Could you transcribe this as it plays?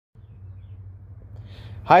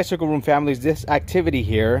Hi Circle Room families, this activity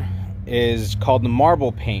here is called the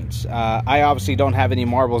marble paints. I obviously don't have any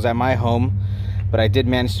marbles at my home, but I did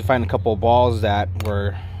manage to find a couple of balls that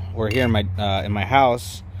were here in my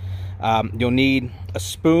house. You'll need a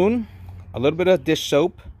spoon, a little bit of dish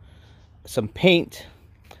soap, some paint,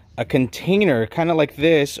 a container kind of like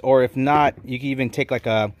this, or if not, you can even take like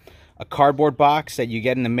a cardboard box that you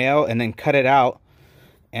get in the mail and then cut it out,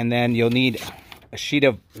 and then you'll need a sheet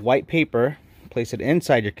of white paper. Place it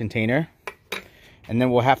inside your container, and then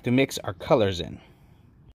we'll have to mix our colors in.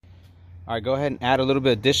 All right, go ahead and add a little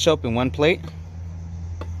bit of dish soap in one plate.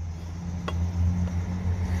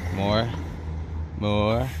 More.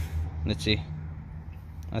 Let's see.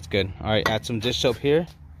 That's good. All right, add some dish soap here.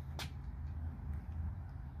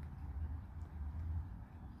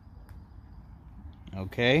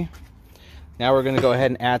 Okay. Now we're gonna go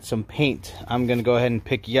ahead and add some paint. I'm gonna go ahead and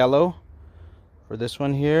pick yellow for this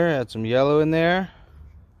one here. Add some yellow in there,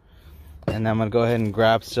 and I'm gonna go ahead and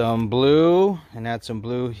grab some blue and add some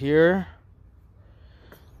blue here.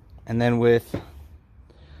 And then with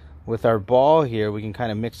our ball here, we can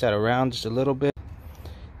kind of mix that around just a little bit.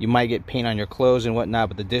 You might get paint on your clothes and whatnot,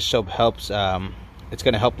 but the dish soap helps. It's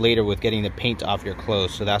going to help later with getting the paint off your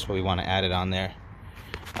clothes, so that's why we want to add it on there.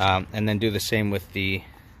 And then do the same with the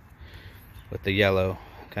yellow.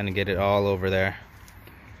 Kind of get it all over there.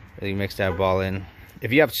 Really mix that ball in.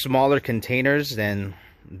 If you have smaller containers than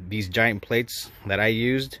these giant plates that I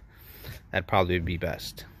used, that'd probably be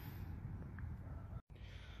best.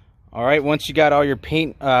 All right, once you got all your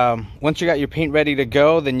paint, once you got your paint ready to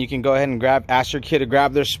go, then you can go ahead and ask your kid to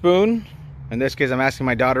grab their spoon. In this case, I'm asking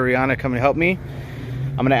my daughter Rihanna to come and help me.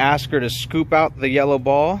 I'm gonna ask her to scoop out the yellow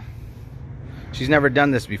ball. She's never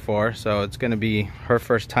done this before, so it's gonna be her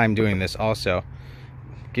first time doing this also.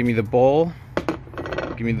 Give me the bowl.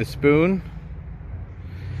 Give me the spoon,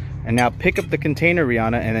 and now pick up the container,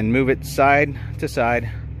 Rihanna, and then move it side to side,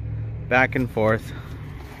 back and forth.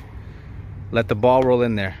 Let the ball roll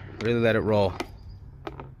in there. Really let it roll.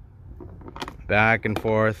 Back and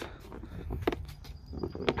forth.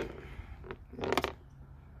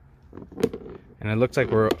 And it looks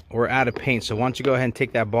like we're out of paint, so why don't you go ahead and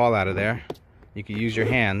take that ball out of there. You can use your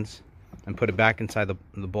hands and put it back inside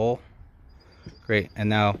the bowl. Great, and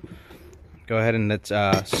now go ahead and let's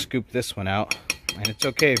scoop this one out. And it's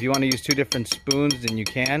okay, if you want to use two different spoons, then you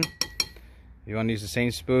can. If you want to use the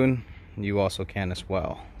same spoon, you also can as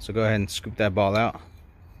well. So go ahead and scoop that ball out.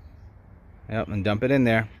 Yep, and dump it in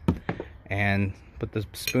there. And put the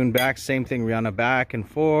spoon back, same thing, Rihanna, back and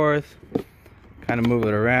forth. Kind of move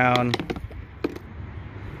it around.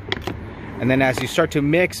 And then as you start to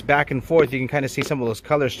mix back and forth, you can kind of see some of those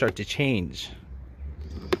colors start to change.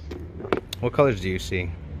 What colors do you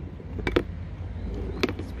see?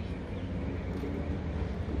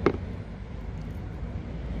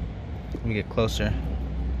 Let me get closer.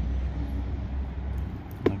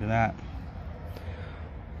 Look at that.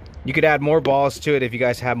 You could add more balls to it if you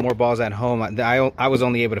guys have more balls at home. I was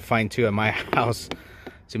only able to find 2 at my house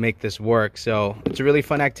to make this work. So it's a really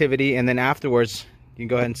fun activity. And then afterwards, you can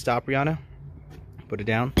go ahead and stop, Rihanna. Put it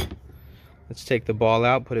down. Let's take the ball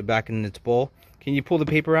out, put it back in its bowl. Can you pull the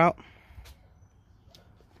paper out?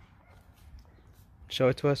 Show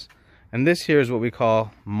it to us. And this here is what we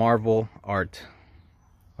call marble art.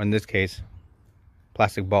 Or in this case,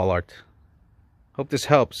 plastic ball art. Hope this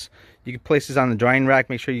helps. You can place this on the drying rack.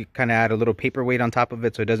 Make sure you kind of add a little paperweight on top of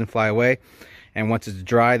it so it doesn't fly away. And once it's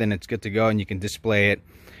dry, then it's good to go, and you can display it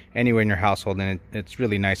anywhere in your household, and it's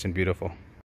really nice and beautiful.